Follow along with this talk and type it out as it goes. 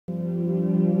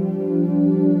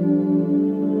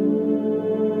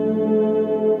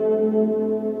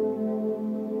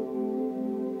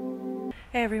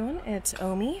Hey everyone, it's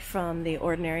Omi from The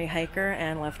Ordinary Hiker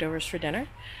and Leftovers for Dinner.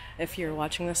 If you're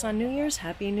watching this on New Year's,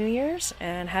 Happy New Year's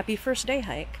and happy first day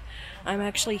hike. I'm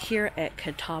actually here at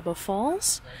Catawba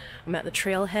Falls. I'm at the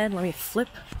trailhead. Let me flip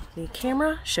the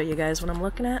camera, show you guys what I'm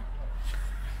looking at.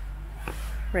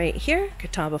 Right here,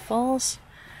 Catawba Falls.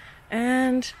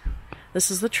 And this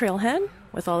is the trailhead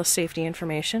with all the safety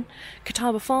information.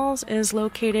 Catawba Falls is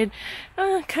located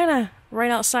kind of right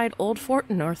outside Old Fort,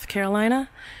 North Carolina.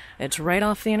 It's right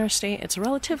off the interstate. It's a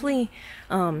relatively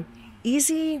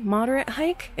easy, moderate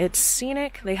hike. It's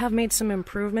scenic. They have made some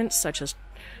improvements such as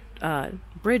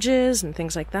bridges and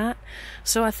things like that.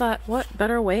 So I thought, what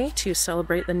better way to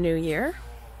celebrate the new year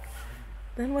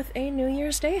than with a New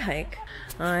Year's Day hike?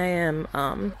 I am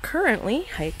currently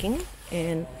hiking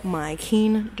in my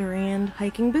Keen Durand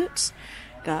hiking boots.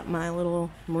 Got my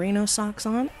little merino socks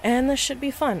on, and this should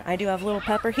be fun. I do have Little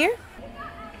Pepper here.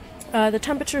 The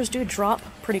temperatures do drop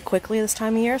pretty quickly this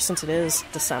time of year since it is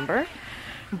December,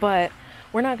 but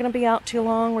we're not going to be out too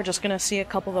long. We're just going to see a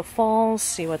couple of the falls,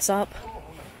 see what's up.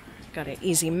 Got an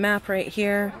easy map right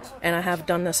here, and I have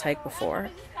done this hike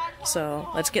before. So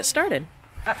let's get started.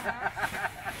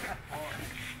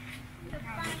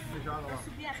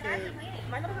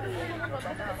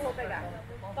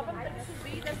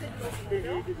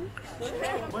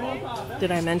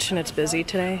 Did I mention it's busy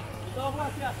today?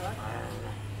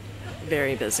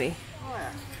 Very busy.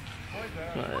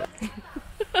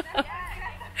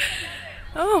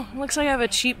 Oh, looks like I have a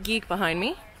cheap geek behind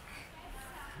me.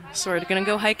 So we're gonna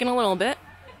go hiking a little bit.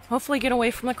 Hopefully get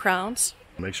away from the crowds.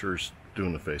 Make sure you're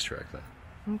doing the face track then.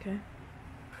 Okay.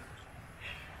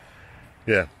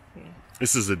 Yeah.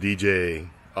 This is a DJI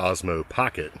Osmo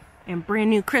Pocket. And brand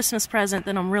new Christmas present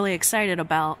that I'm really excited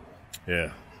about.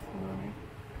 Yeah.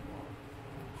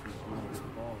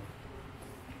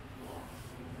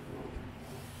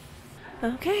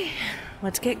 Okay,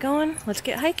 let's get going. Let's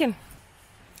get hiking.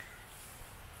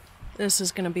 This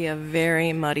is going to be a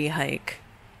very muddy hike.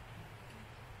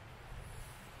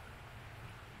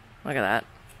 Look at that.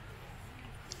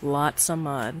 Lots of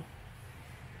mud.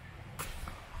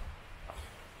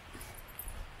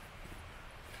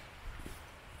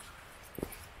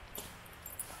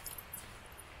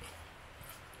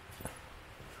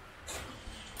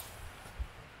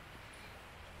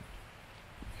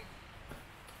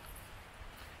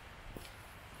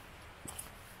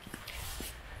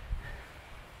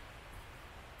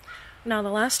 Now, the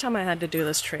last time I had to do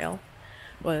this trail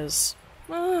was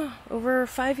over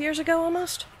 5 years ago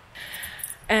almost.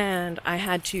 And I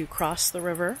had to cross the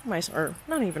river, or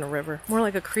not even a river, more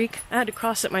like a creek. I had to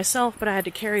cross it myself, but I had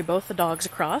to carry both the dogs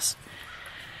across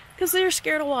because they're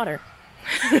scared of water.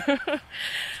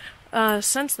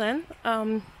 Since then,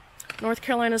 North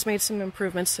Carolina's made some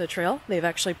improvements to the trail. They've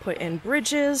actually put in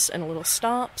bridges and little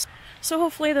stops. So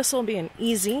hopefully this will be an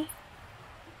easy,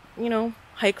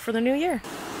 hike for the new year.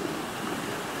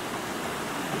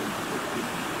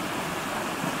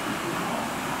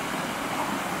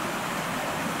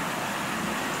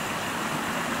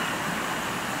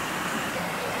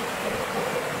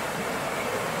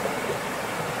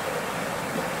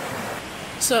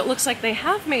 So it looks like they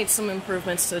have made some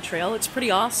improvements to the trail. It's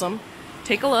pretty awesome.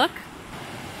 Take a look.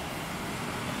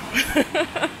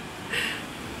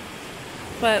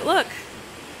 But look,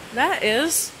 that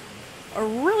is a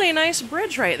really nice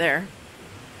bridge right there.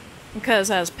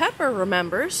 Because as Pepper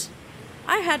remembers,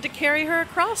 I had to carry her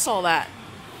across all that.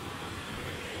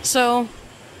 So,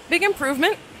 big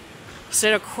improvement.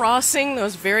 Instead of crossing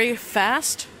those very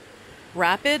fast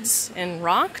rapids and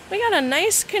rock, we got a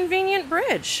nice, convenient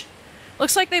bridge.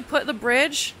 Looks like they put the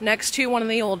bridge next to one of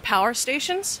the old power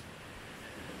stations.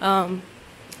 I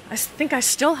think I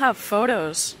still have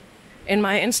photos in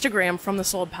my Instagram from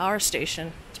this old power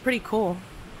station. It's pretty cool.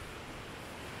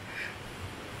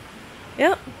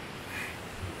 Yep.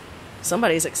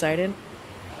 Somebody's excited.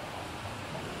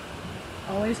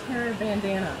 Always carry a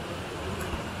bandana.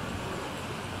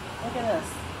 Look at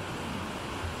this.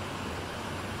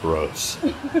 Gross.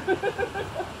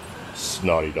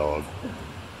 Snotty dog.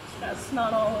 Got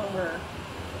snot all over.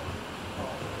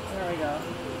 There we go.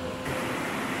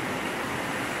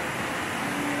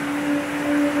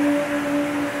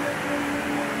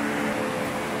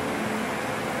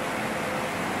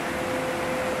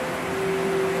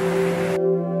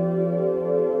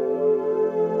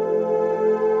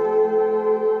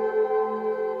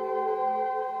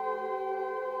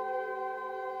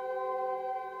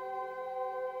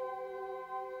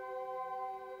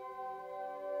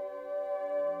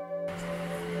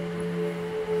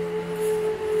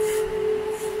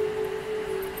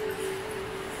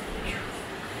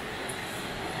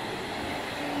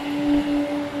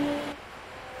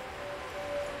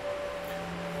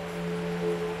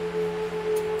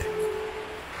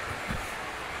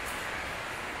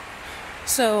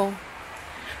 So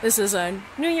this is a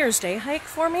New Year's Day hike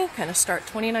for me, kind of start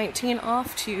 2019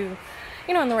 off to,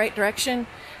 in the right direction,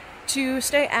 to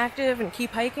stay active and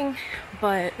keep hiking.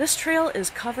 But this trail is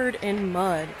covered in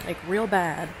mud, like real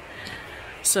bad.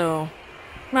 So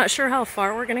I'm not sure how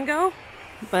far we're gonna go,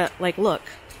 but like, look,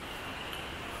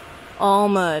 all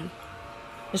mud.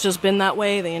 It's just been that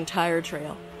way the entire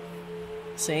trail.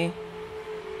 See?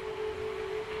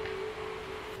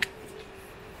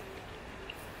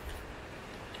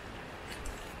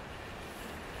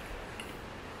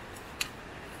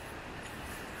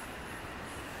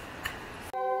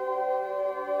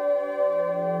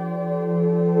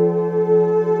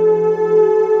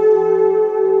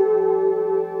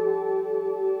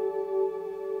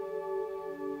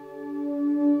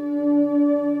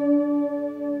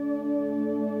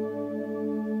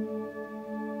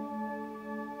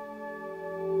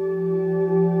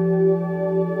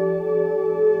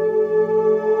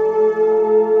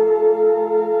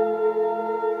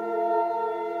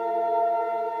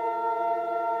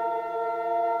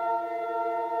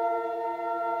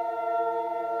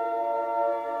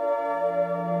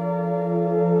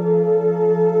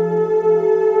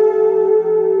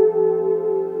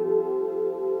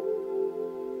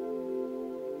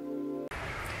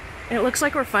 It looks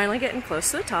like we're finally getting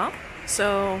close to the top,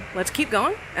 so let's keep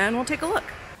going and we'll take a look.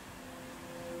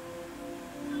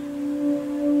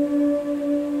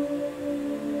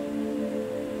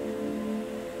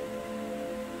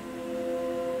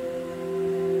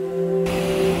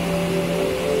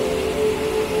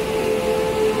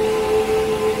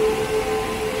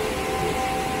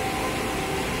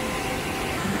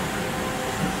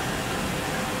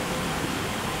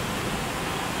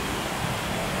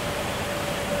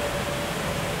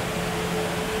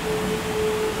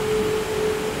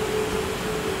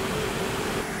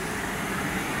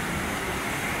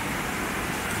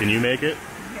 Can you make it?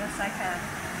 Yes, I can.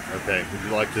 Okay.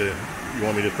 You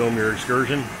want me to film your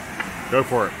excursion? Go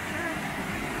for it.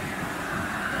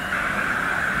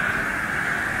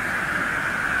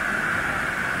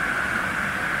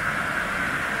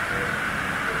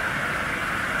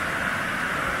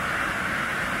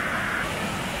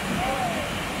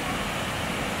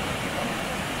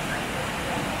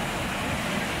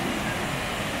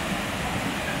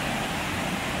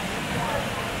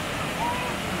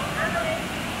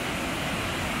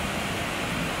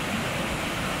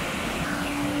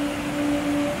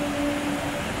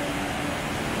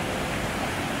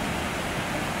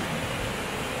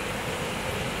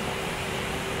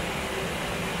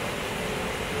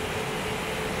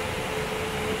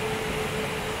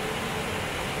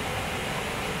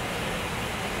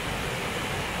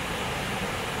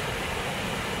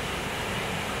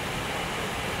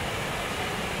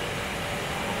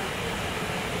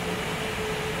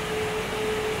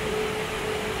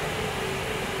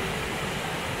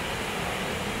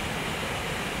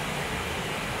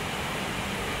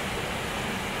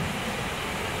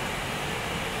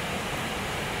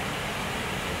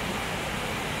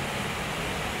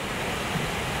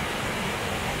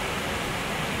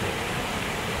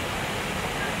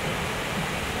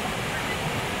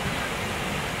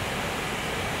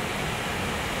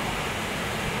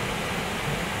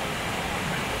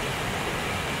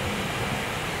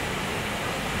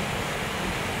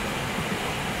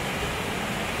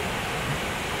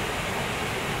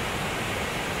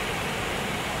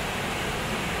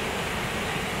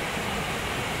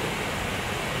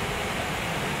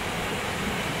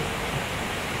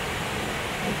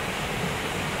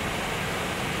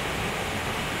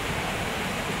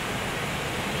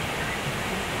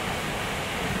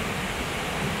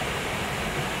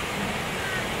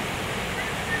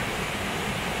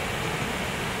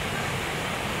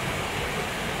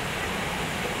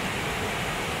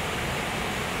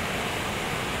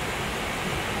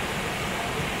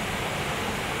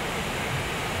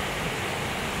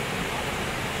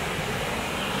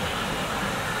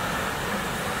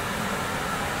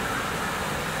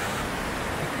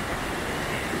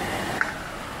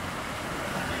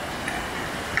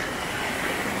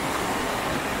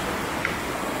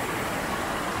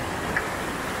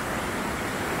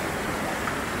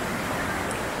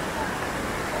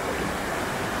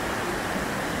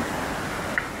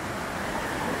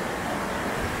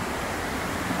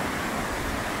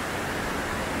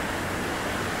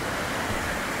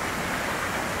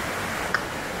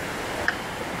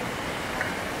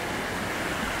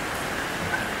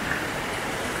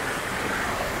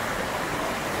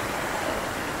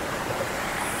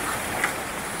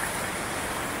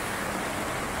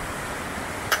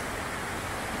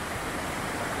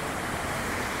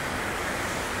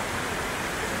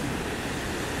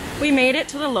 We made it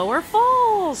to the Lower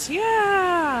Falls.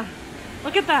 Yeah.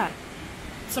 Look at that.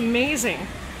 It's amazing.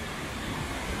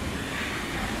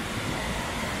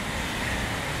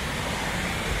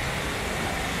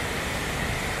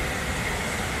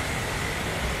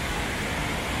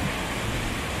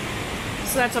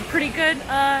 So that's a pretty good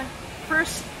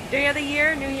first day of the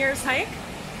year, New Year's hike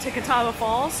to Catawba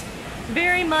Falls.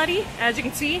 Very muddy, as you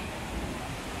can see.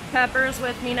 Pepper's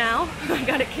with me now. I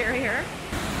gotta carry her.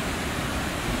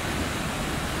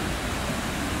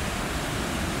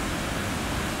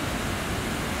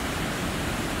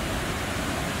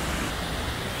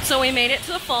 So we made it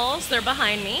to the falls. They're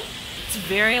behind me. It's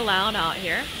very loud out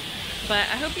here. But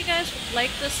I hope you guys like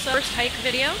this first hike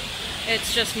video.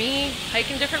 It's just me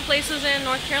hiking different places in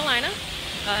North Carolina.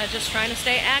 Just trying to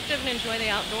stay active and enjoy the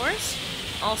outdoors.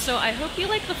 Also, I hope you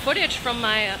like the footage from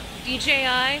my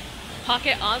DJI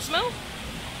Pocket Osmo.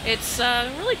 It's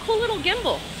a really cool little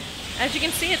gimbal. As you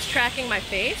can see, it's tracking my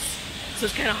face, so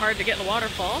it's kind of hard to get in the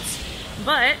waterfalls.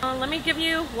 But let me give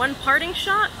you one parting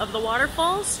shot of the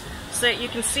waterfalls so that you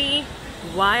can see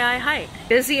why I hike.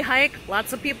 Busy hike,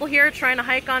 lots of people here trying to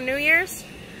hike on New Year's.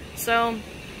 So,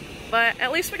 but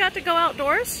at least we got to go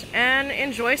outdoors and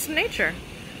enjoy some nature.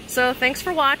 So thanks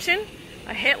for watching.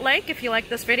 Hit like if you like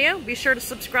this video. Be sure to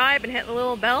subscribe and hit the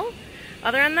little bell.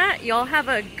 Other than that, y'all have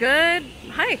a good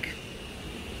hike.